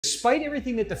Despite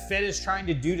everything that the Fed is trying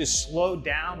to do to slow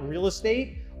down real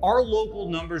estate, our local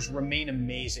numbers remain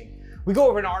amazing. We go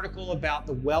over an article about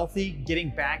the wealthy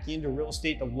getting back into real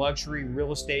estate, the luxury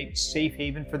real estate safe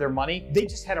haven for their money. They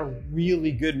just had a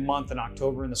really good month in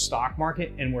October in the stock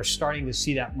market, and we're starting to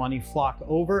see that money flock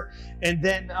over. And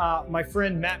then my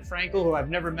friend Matt Frankel, who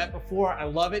I've never met before, I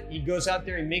love it. He goes out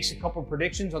there and makes a couple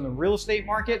predictions on the real estate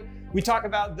market. We talk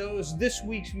about those this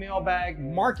week's mailbag,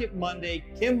 Market Monday,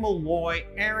 Kim Molloy,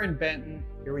 Aaron Benton.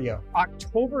 Here we go.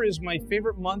 October is my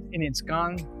favorite month, and it's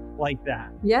gone like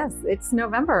that. Yes, it's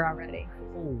November already.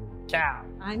 Holy cow.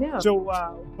 I know.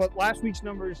 So, but last week's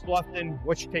numbers, Bluffton,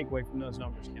 what's your takeaway from those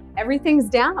numbers, Kim? Everything's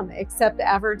down except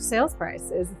average sales price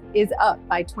is up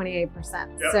by 28%.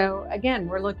 Yep. So again,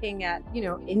 we're looking at,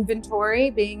 inventory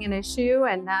being an issue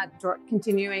and that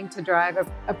continuing to drive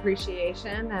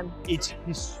appreciation. And it's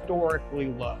historically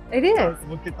low. It is.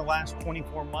 Looked at the last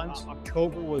 24 months.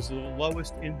 October was the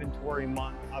lowest inventory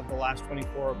month of the last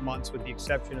 24 months, with the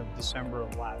exception of December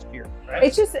of last year. Right?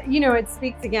 It's just, it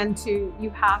speaks again to, you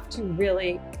have to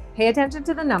really pay attention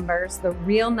to the numbers, the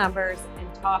real numbers,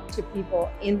 and talk to people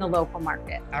in the local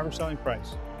market. Average selling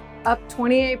price up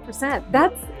 28%.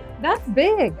 That's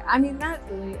big. I mean, that's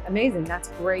really amazing. That's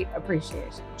great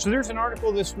appreciation. So there's an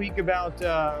article this week about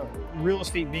real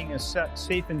estate being a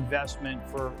safe investment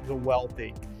for the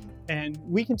wealthy. And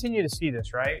we continue to see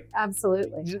this, right?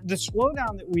 Absolutely. The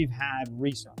slowdown that we've had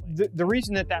recently, the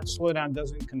reason that slowdown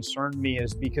doesn't concern me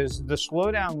is because the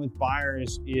slowdown with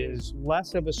buyers is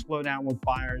less of a slowdown with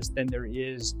buyers than there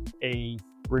is a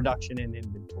reduction in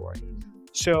inventory.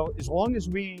 So as long as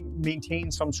we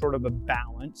maintain some sort of a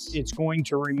balance, it's going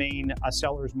to remain a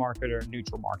seller's market or a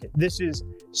neutral market. This is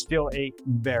still a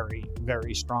very,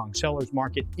 very strong seller's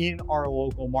market in our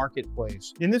local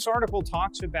marketplace. And this article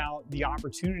talks about the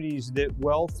opportunities that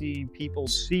wealthy people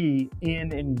see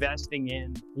in investing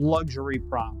in luxury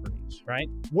properties, right?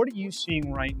 What are you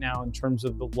seeing right now in terms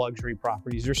of the luxury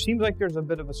properties? There seems like there's a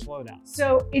bit of a slowdown.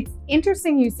 So it's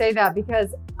interesting you say that,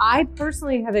 because I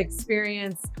personally have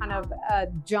experienced kind of a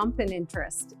jump in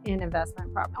interest in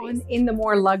investment properties in the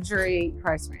more luxury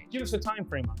price range. Give us a time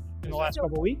frame on it. In the last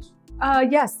couple of weeks?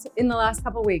 Yes, in the last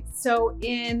couple of weeks. So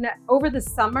over the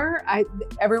summer,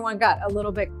 everyone got a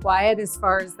little bit quiet as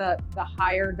far as the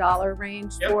higher dollar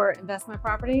range for investment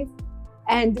properties.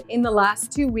 And in the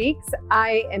last 2 weeks,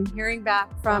 I am hearing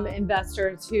back from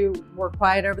investors who were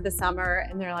quiet over the summer,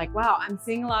 and they're like, wow, I'm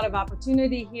seeing a lot of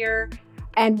opportunity here,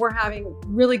 and we're having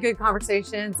really good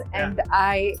conversations, and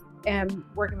I am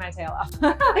working my tail off.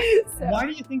 So, why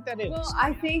do you think that is? Well,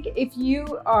 I think if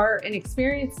you are an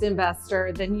experienced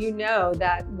investor, then you know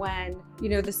that when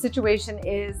the situation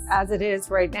is as it is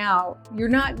right now, you're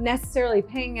not necessarily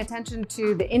paying attention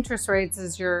to the interest rates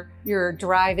as your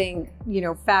driving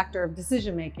factor of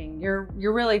decision making. You're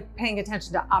really paying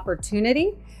attention to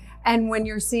opportunity, and when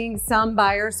you're seeing some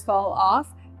buyers fall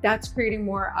off, that's creating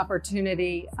more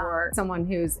opportunity for someone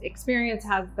who's experienced,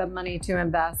 has the money to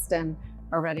invest, and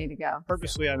are ready to go.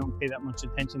 Purposely, I don't pay that much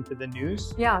attention to the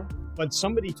news. Yeah. But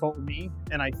somebody told me,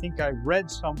 and I think I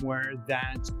read somewhere,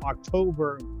 that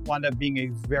October wound up being a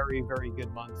very, very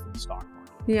good month for the stock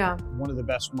market. Yeah. One of the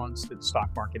best months that the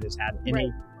stock market has had in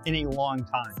a long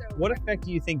time. So, what effect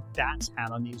do you think that's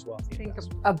had on these wealthy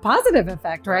investors? A positive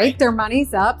effect, right? Their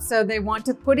money's up, so they want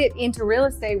to put it into real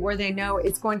estate where they know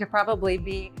it's going to probably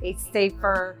be a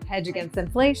safer hedge against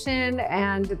inflation,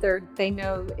 and they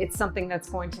know it's something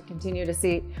that's going to continue to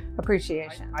see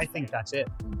appreciation. I think that's it.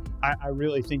 I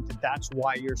really think that's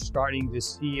why you're starting to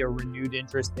see a renewed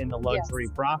interest in the luxury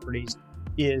properties,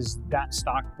 is that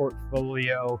stock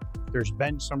portfolio. There's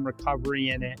been some recovery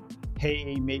in it.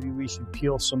 Hey, maybe we should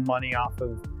peel some money off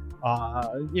of,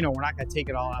 we're not going to take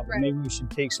it all out, but maybe we should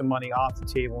take some money off the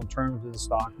table in terms of the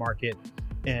stock market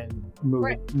and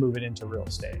move it into real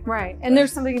estate. Right. And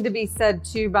there's something to be said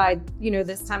too by,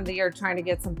 this time of the year, trying to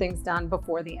get some things done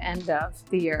before the end of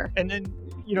the year. And then,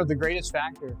 the greatest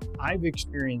factor I've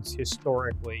experienced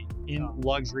historically in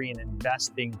luxury and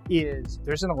investing is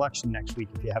there's an election next week,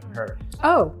 if you haven't heard.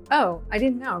 Oh, I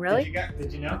didn't know, really?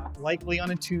 Did you know? Likely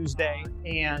on a Tuesday.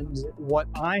 And what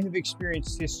I have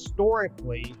experienced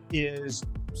historically is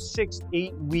 6 to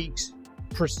 8 weeks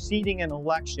preceding an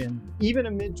election, even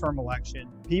a midterm election,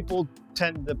 people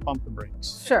tend to pump the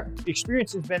brakes. Sure.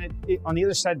 Experience has been on the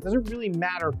other side. It doesn't really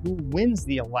matter who wins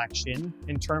the election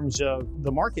in terms of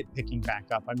the market picking back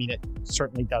up. I mean, it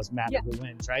certainly does matter who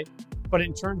wins, right? But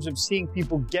in terms of seeing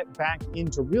people get back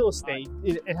into real estate,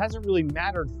 it hasn't really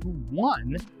mattered who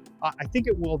won. I think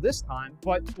it will this time,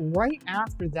 but right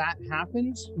after that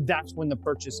happens, that's when the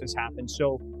purchases happen.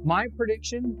 So my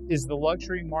prediction is the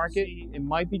luxury market, it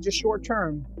might be just short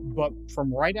term, but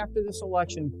from right after this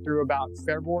election through about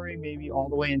February, maybe all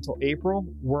the way until April,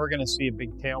 we're going to see a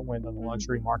big tailwind on the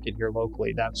luxury market here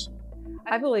locally.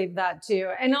 I believe that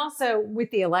too. And also with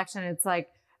the election, it's like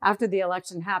after the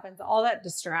election happens, all that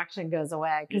distraction goes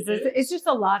away because it's just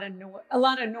a lot of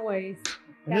noise.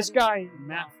 And this guy,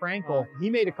 Matt Frankel,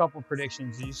 he made a couple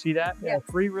predictions. Did you see that? Yeah.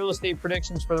 3 real estate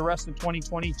predictions for the rest of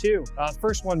 2022.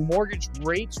 First one, mortgage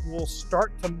rates will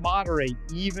start to moderate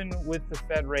even with the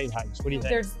Fed rate hikes. What do you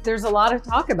think? There's a lot of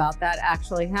talk about that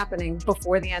actually happening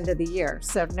before the end of the year.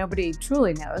 So nobody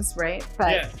truly knows, right?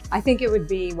 But yeah. I think it would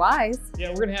be wise. Yeah,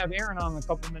 we're going to have Aaron on in a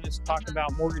couple minutes to talk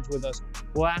about mortgage with us.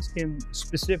 We'll ask him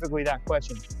specifically that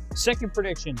question. Second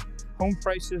prediction, home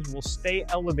prices will stay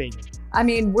elevated. I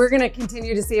mean, we're going to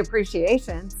continue to see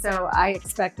appreciation. So I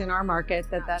expect in our market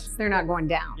that they're not going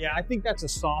down. Yeah, I think that's a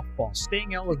softball.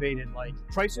 Staying elevated, like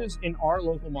prices in our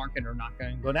local market are not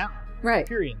going to go down. Right.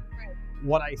 Period. Right.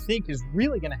 What I think is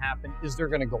really going to happen is they're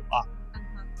going to go up.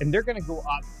 And they're going to go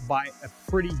up by a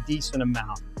pretty decent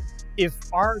amount. If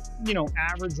our,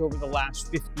 average over the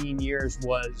last 15 years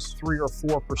was 3 or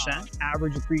 4%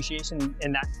 average appreciation,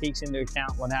 and that takes into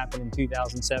account what happened in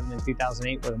 2007 and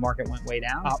 2008 where the market went way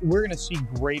down, we're going to see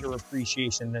greater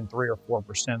appreciation than 3 or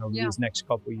 4% over these next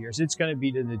couple of years. It's going to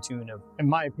be to the tune of, in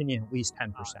my opinion, at least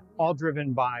 10%, all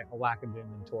driven by a lack of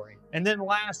inventory. And then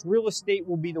last, real estate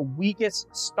will be the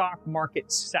weakest stock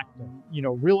market sector.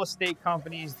 Real estate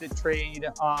companies that trade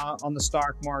on the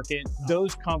stock market,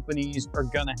 those companies are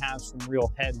going to have some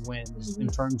real headwinds in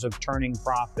terms of turning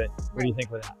profit. What do you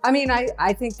think with that? I mean,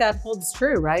 I think that holds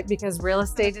true, right? Because real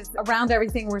estate is around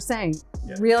everything we're saying.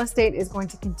 Yeah. Real estate is going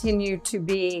to continue to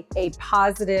be a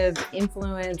positive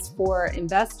influence for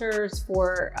investors,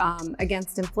 for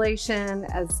against inflation.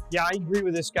 Yeah, I agree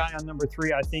with this guy on number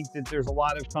 3. I think that there's a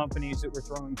lot of companies that were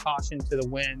throwing caution to the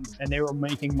wind and they were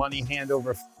making money hand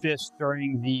over fist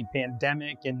during the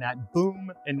pandemic and that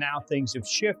boom. And now things have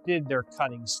shifted. They're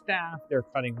cutting staff, they're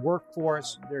cutting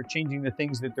workforce, they're changing the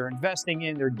things that they're investing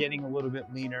in, they're getting a little bit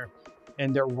leaner,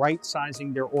 and they're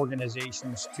right-sizing their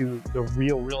organizations to the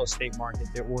real estate market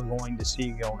that we're going to see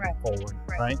going forward,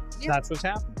 right? Yep. That's what's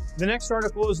happening. The next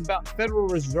article is about Federal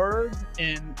Reserve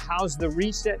and how's the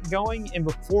reset going. And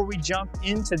before we jump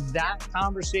into that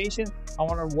conversation, I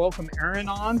want to welcome Aaron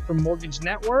on from Mortgage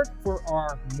Network for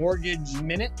our Mortgage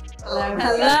Minute. Hello,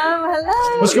 hello,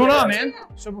 hello. What's going on, man?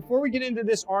 So before we get into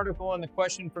this article and the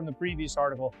question from the previous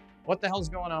article, what the hell's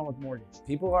going on with mortgage?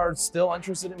 People are still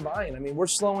interested in buying. I mean, we're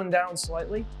slowing down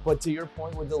slightly, but to your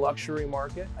point with the luxury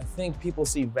market, I think people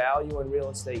see value in real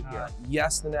estate here.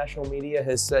 Yes, the national media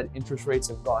has said interest rates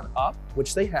have gone up,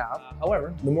 which they have.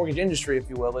 However, the mortgage industry, if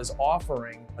you will, is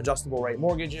offering adjustable rate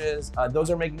mortgages.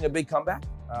 Those are making a big comeback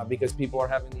because people are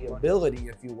having the ability,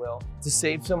 if you will, to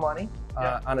save some money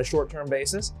on a short-term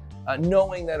basis.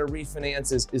 Knowing that a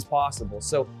refinance is possible.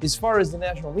 So as far as the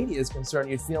national media is concerned,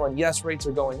 you're feeling, yes, rates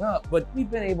are going up, but we've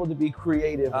been able to be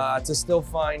creative to still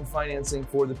find financing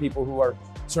for the people who are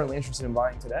certainly interested in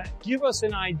buying today. Give us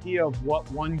an idea of what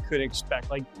one could expect.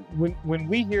 Like when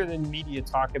we hear the media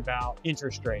talk about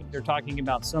interest rate, they're talking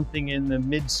about something in the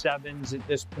mid-7s at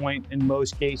this point in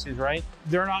most cases, right?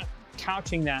 They're not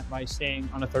couching that by saying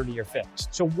on a 30-year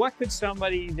fixed. So what could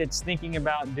somebody that's thinking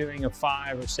about doing a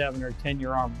 5 or 7 or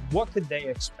 10-year ARM, what could they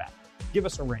expect? Give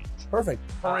us a range. Perfect.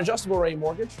 For an adjustable rate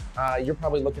mortgage, you're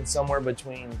probably looking somewhere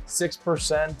between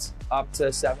 6% up to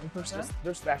 7%.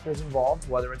 There's factors involved,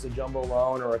 whether it's a jumbo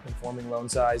loan or a conforming loan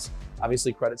size.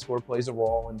 Obviously, credit score plays a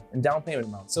role, and down payment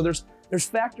amount. So there's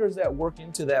factors that work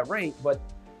into that rate, but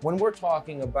when we're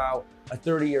talking about a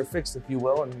 30-year fixed, if you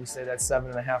will, and we say that's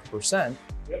 7.5%,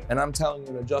 and I'm telling you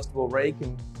an adjustable rate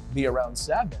can be around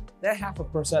 7, that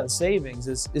 0.5% savings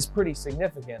is pretty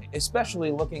significant,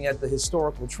 especially looking at the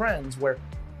historical trends where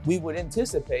we would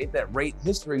anticipate that rate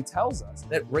history tells us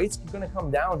that rates are going to come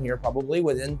down here probably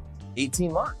within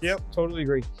 18 months. Yep, totally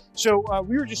agree. So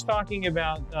we were just talking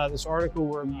about this article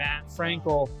where Matt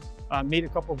Frankel made a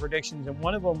couple of predictions, and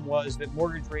one of them was that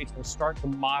mortgage rates will start to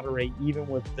moderate even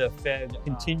with the Fed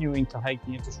continuing to hike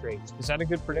the interest rates. Is that a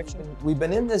good prediction? We've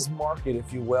been in this market,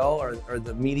 if you will, or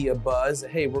the media buzz,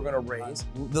 hey, we're going to raise.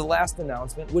 The last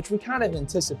announcement, which we kind of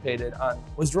anticipated on,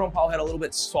 was Jerome Powell had a little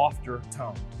bit softer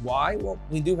tone. Why? Well,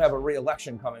 we do have a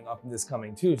re-election coming up this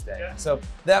coming Tuesday, so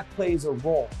that plays a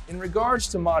role. In regards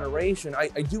to moderation, I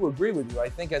do agree with you. I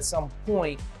think at some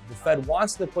point, the Fed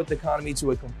wants to put the economy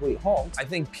to a complete halt. I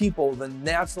think people people, the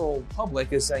natural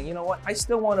public is saying, you know what, I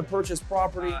still want to purchase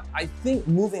property. I think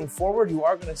moving forward, you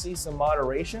are going to see some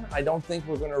moderation. I don't think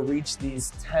we're going to reach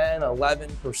these 10,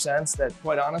 11% that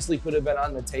quite honestly could have been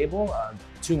on the table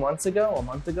 2 months ago, a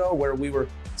month ago, where we were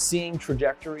seeing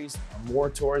trajectories more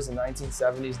towards the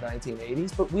 1970s,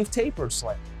 1980s, but we've tapered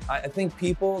slightly. I think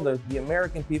people, the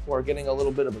American people, are getting a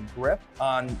little bit of a grip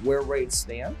on where rates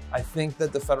stand. I think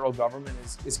that the federal government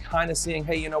is kind of seeing,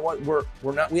 hey, you know what,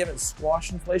 we haven't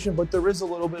squashed inflation, but there is a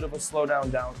little bit of a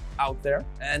slowdown out there,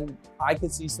 and I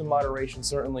could see some moderation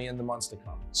certainly in the months to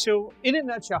come. So in a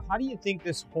nutshell, how do you think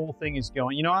this whole thing is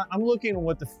going? You know, I'm looking at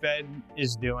what the Fed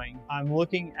is doing. I'm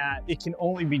looking at, it can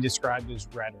only be described as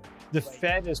rhetoric. The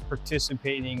Fed is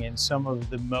participating in some of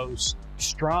the most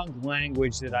strong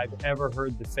language that I've ever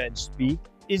heard the Fed speak.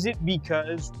 Is it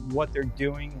because what they're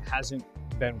doing hasn't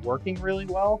been working really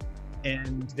well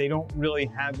and they don't really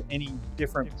have any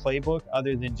different playbook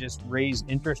other than just raise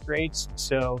interest rates?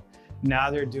 So now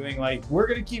they're doing like, we're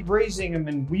going to keep raising them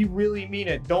and we really mean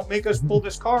it. Don't make us pull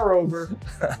this car over,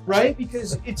 right?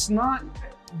 Because it's not,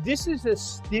 this is a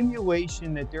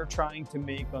stimulation that they're trying to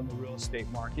make on the real estate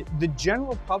market. The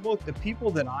general public, the people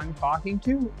that I'm talking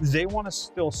to, they want to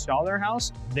still sell their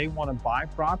house. They want to buy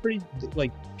property.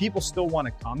 Like, people still want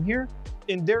to come here.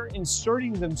 And they're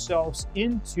inserting themselves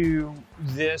into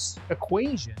this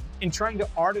equation and trying to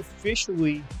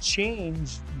artificially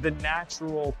change the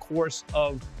natural course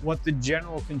of what the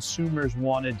general consumers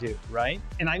want to do, right?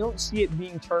 And I don't see it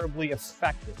being terribly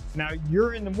effective. Now,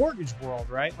 you're in the mortgage world,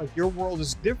 right? Like, your world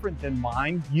is different than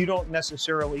mine. You don't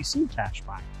necessarily see cash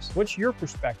buyers. What's your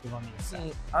perspective on the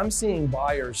effect? I'm seeing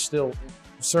buyers still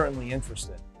certainly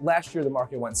interested. Last year, the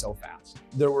market went so fast.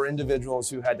 There were individuals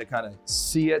who had to kind of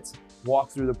see it,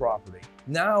 walk through the property.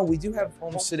 Now we do have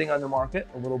homes sitting on the market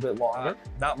a little bit longer,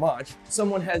 not much.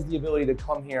 Someone has the ability to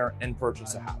come here and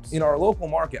purchase a house. In our local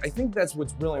market, I think that's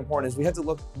what's really important is we have to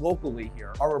look locally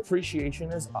here. Our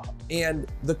appreciation is up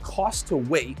and the cost to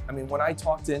wait. I mean, when I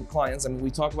talk to clients, I mean,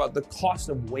 we talk about the cost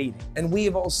of waiting, and we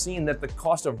have all seen that the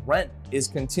cost of rent is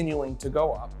continuing to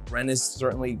go up. Rent is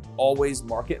certainly always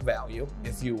market value,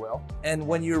 if you will. And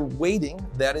when you're waiting,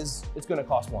 it's going to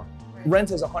cost more.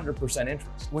 Rent is 100%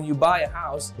 interest. When you buy a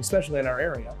house, especially in our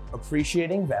area,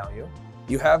 appreciating value,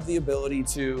 you have the ability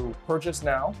to purchase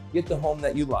now, get the home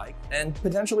that you like, and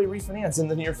potentially refinance in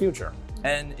the near future.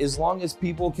 And as long as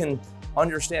people can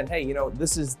understand, hey, you know,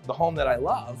 this is the home that I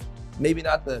love, maybe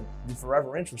not the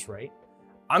forever interest rate,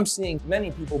 I'm seeing many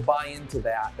people buy into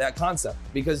that concept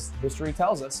because history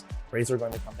tells us rates are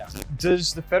going to come down.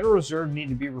 Does the Federal Reserve need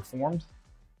to be reformed?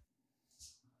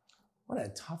 What a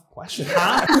tough question.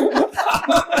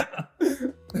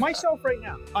 Myself right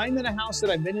now, I'm in a house that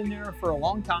I've been in there for a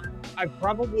long time. I've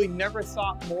probably never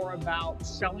thought more about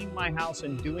selling my house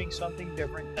and doing something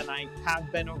different than I have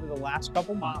been over the last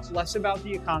couple months. Less about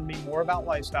the economy, more about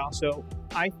lifestyle. So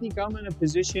I think I'm in a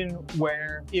position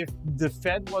where if the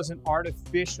Fed wasn't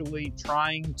artificially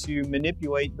trying to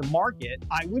manipulate the market,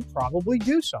 I would probably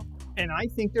do something. And I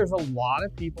think there's a lot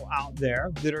of people out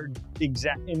there that are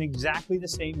in exactly the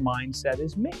same mindset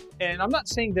as me. And I'm not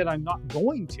saying that I'm not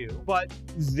going to, but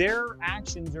their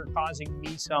actions are causing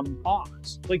me some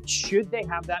pause. Like, should they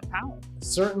have that power?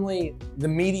 Certainly the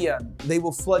media, they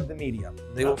will flood the media.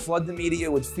 They will flood the media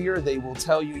with fear. They will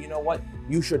tell you, you know what,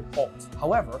 you should halt.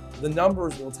 However, the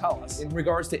numbers will tell us in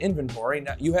regards to inventory,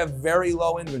 now you have very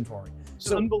low inventory.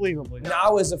 So unbelievably.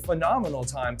 Now is a phenomenal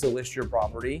time to list your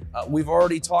property. We've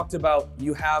already talked about,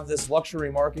 you have this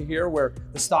luxury market here where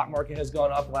the stock market has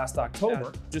gone up last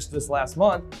October, just this last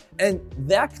month. And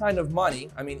that kind of money,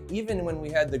 I mean, even when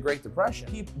we had the Great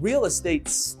Depression, real estate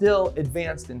still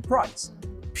advanced in price.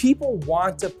 People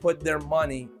want to put their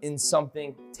money in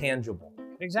something tangible.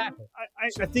 Exactly.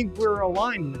 I think we're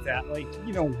aligned with that. Like,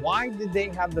 you know, why did they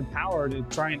have the power to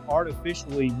try and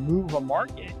artificially move a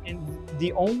market? And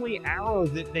the only arrow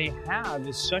that they have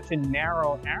is such a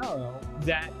narrow arrow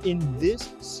that in this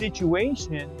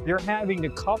situation, they're having to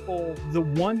couple the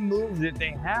one move that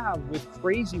they have with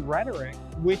crazy rhetoric,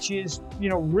 which is, you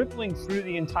know, rippling through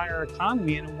the entire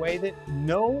economy in a way that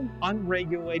no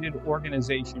unregulated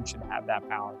organization should have that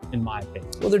power, in my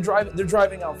opinion. Well, they're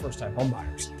driving out first-time home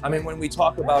buyers. I mean, when we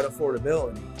talk about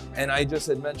affordability, and I just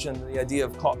had mentioned the idea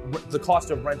of the cost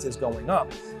of rent is going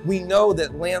up, we know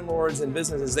that landlords and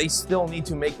businesses, they still need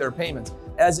to make their payments.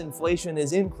 As inflation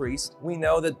is increased, we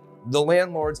know that the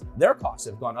landlords, their costs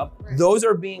have gone up. Those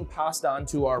are being passed on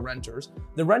to our renters.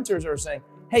 The renters are saying,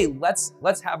 hey, let's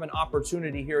have an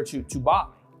opportunity here to buy.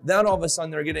 Then all of a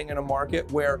sudden they're getting in a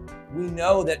market where we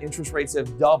know that interest rates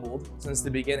have doubled since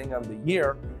the beginning of the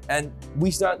year. And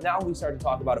now we start to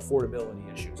talk about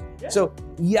affordability issues. Yeah. So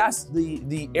yes,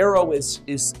 the arrow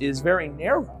is very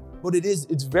narrow, but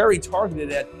it's very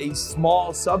targeted at a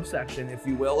small subsection, if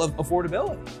you will, of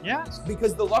affordability. Yes.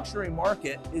 Because the luxury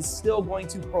market is still going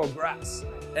to progress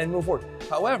and move forward.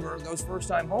 However, those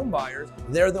first-time home buyers,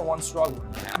 they're the ones struggling.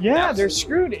 Yeah, they're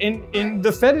screwed. And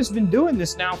the Fed has been doing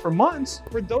this now for months.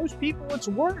 For those people, it's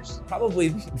worse. Probably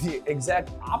the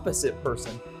exact opposite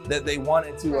person that they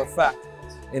wanted to affect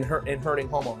in hurting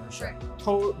homeownership.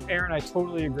 Aaron, I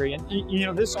totally agree. And you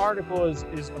know, this article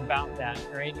is about that,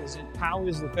 right? How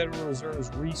is the Federal Reserve's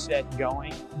reset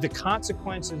going? The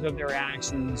consequences of their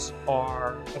actions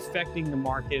are affecting the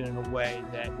market in a way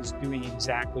that is doing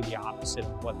exactly the opposite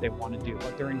of what they want to do.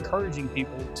 But they're encouraging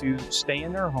people to stay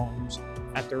in their homes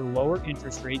at their lower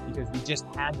interest rate because we just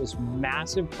had this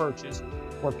massive purchase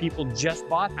where people just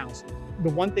bought houses. The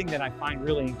one thing that I find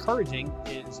really encouraging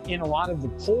is in a lot of the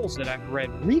polls that I've read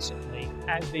recently,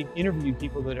 as they've interviewed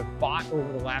people that have bought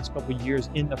over the last couple of years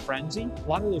in the frenzy, a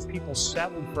lot of those people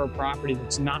settled for a property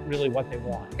that's not really what they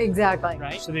want. Exactly.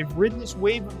 Right? So they've ridden this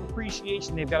wave of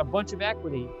appreciation. They've got a bunch of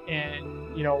equity.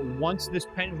 And, you know, once this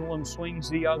pendulum swings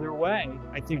the other way,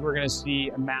 I think we're going to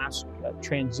see a mass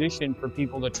transition for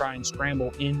people to try and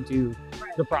scramble into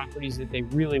the properties that they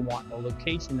really want, the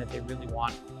location that they really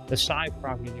want, the size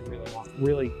property they really want,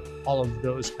 really all of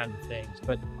those kind of things.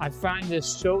 But I find this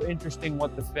so interesting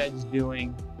what the Fed's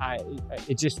doing.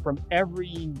 It just, from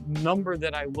every number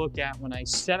that I look at, when I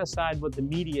set aside what the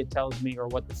media tells me or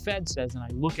what the Fed says, and I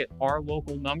look at our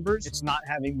local numbers, it's not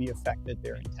having the effect that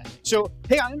they're intending. So,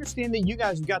 hey, I understand that you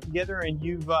guys got together and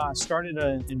you've started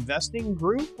an investing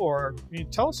group, or can you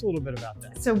tell us a little bit about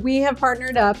that? So we have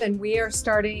partnered up and we are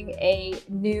starting a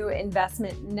new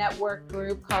investment network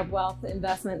group called Wealth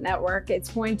Investment Network. It's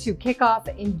going to kick off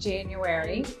in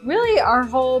January. Really, our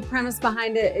whole premise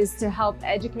behind it is to help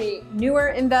educate newer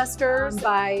investors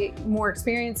by more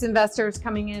experienced investors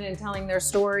coming in and telling their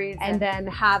stories, and then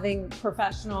having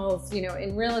professionals, you know,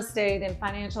 in real estate and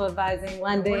financial advising,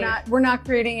 lending. We're not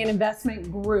creating an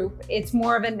investment group. It's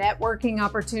more of a networking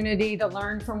opportunity to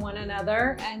learn from one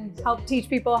another and help teach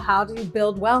people how to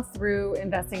build wealth through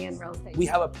investing in real estate. We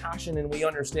have a passion and we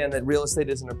understand that real estate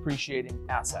is an appreciating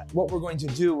asset. What we're going to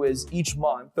do is each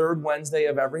month, third Wednesday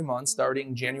of every month,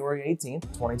 starting January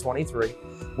 18th, 2023,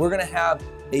 we're going to have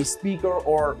a speaker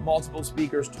or multiple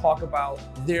speakers talk about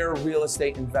their real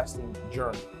estate investing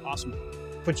journey. Awesome.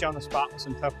 Put you on the spot with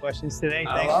some tough questions today.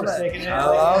 I Thanks love for it. sticking it. I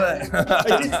love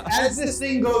it. As this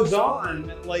thing goes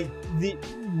on, like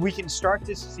we can start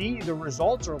to see the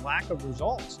results or lack of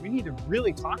results. We need to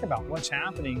really talk about what's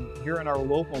happening here in our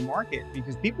local market,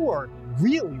 because people are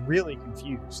really, really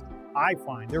confused. I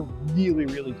find they're really,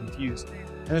 really confused.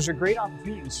 And there's a great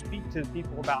opportunity to speak to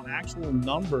people about actual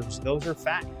numbers. Those are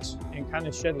facts, and kind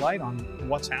of shed light on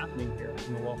what's happening here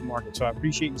in the local market. So I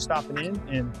appreciate you stopping in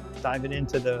and diving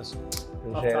into those.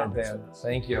 Appreciate it, Dan.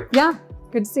 Thank you. Yeah,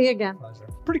 good to see you again. Pleasure.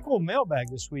 Pretty cool mailbag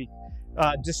this week.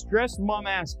 Distressed Mom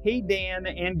asks, hey Dan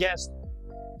and guest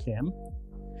Kim,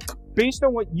 based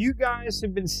on what you guys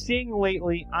have been seeing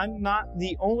lately, I'm not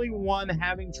the only one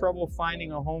having trouble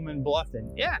finding a home in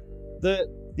Bluffton. Yeah, the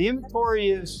inventory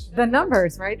is... The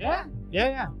numbers, right?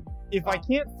 Yeah. If I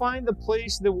can't find the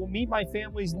place that will meet my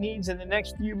family's needs in the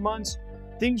next few months,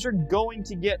 things are going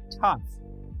to get tough.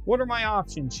 What are my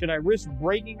options? Should I risk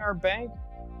breaking our bank,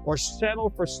 or settle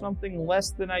for something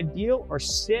less than ideal, or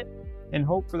sit and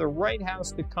hope for the right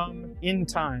house to come in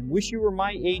time? Wish you were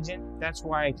my agent. That's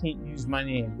why I can't use my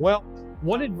name. Well,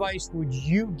 what advice would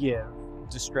you give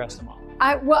distressed mom?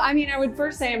 I would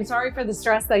first say I'm sorry for the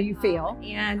stress that you feel,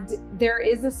 and there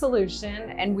is a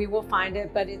solution and we will find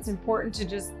it, but it's important to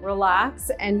just relax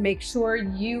and make sure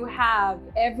you have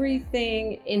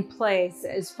everything in place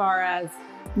as far as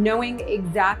knowing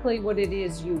exactly what it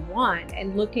is you want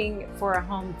and looking for a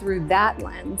home through that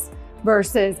lens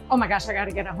versus, oh my gosh, I got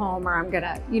to get a home, or I'm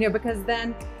gonna, because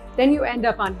then you end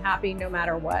up unhappy no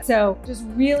matter what. So just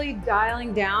really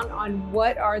dialing down on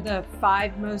what are the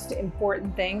 5 most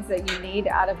important things that you need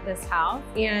out of this house,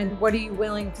 and what are you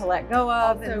willing to let go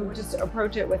of, and just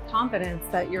approach it with confidence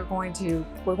that we're going to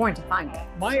find it.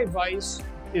 My advice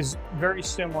is very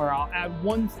similar. I'll add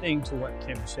one thing to what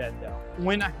Kim said though.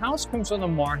 When a house comes on the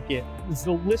market,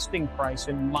 the listing price,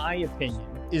 in my opinion,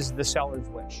 is the seller's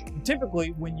wish.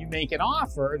 Typically, when you make an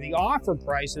offer, the offer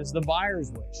price is the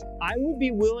buyer's wish. I would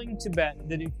be willing to bet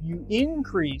that if you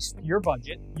increased your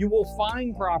budget, you will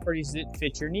find properties that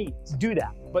fit your needs. Do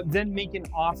that, but then make an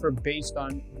offer based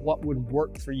on what would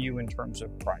work for you in terms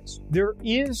of price. There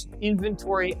is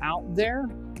inventory out there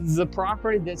The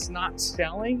property that's not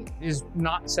selling is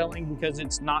not selling because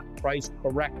it's not priced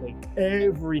correctly.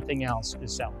 Everything else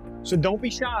is selling. So don't be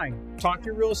shy. Talk to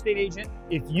your real estate agent.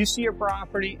 If you see a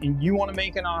property and you want to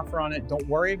make an offer on it, don't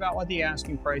worry about what the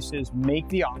asking price is. Make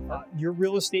the offer. Your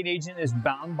real estate agent is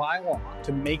bound by law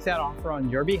to make that offer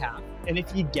on your behalf. And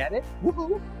if you get it,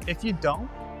 woohoo. If you don't,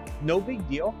 no big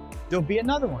deal. There'll be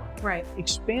another one. Right.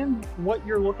 Expand what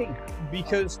you're looking at,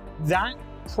 because that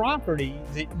property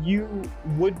that you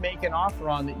would make an offer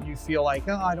on that you feel like,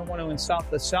 oh, I don't want to insult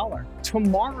the seller.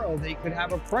 Tomorrow they could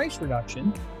have a price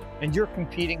reduction and you're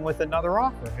competing with another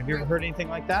offer. Have you ever heard anything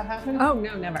like that happen? Oh,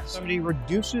 no, never. Somebody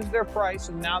reduces their price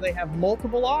and now they have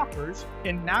multiple offers,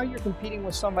 and now you're competing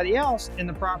with somebody else, and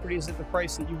the property is at the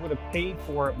price that you would have paid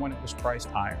for it when it was priced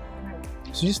higher. Right.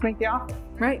 So just make the offer.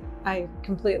 Right. I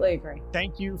completely agree.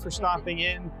 Thank you for stopping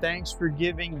in. Thanks for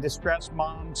giving distressed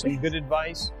moms some good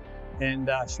advice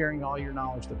and sharing all your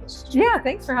knowledge with us. Yeah,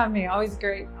 thanks for having me. Always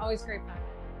great fun.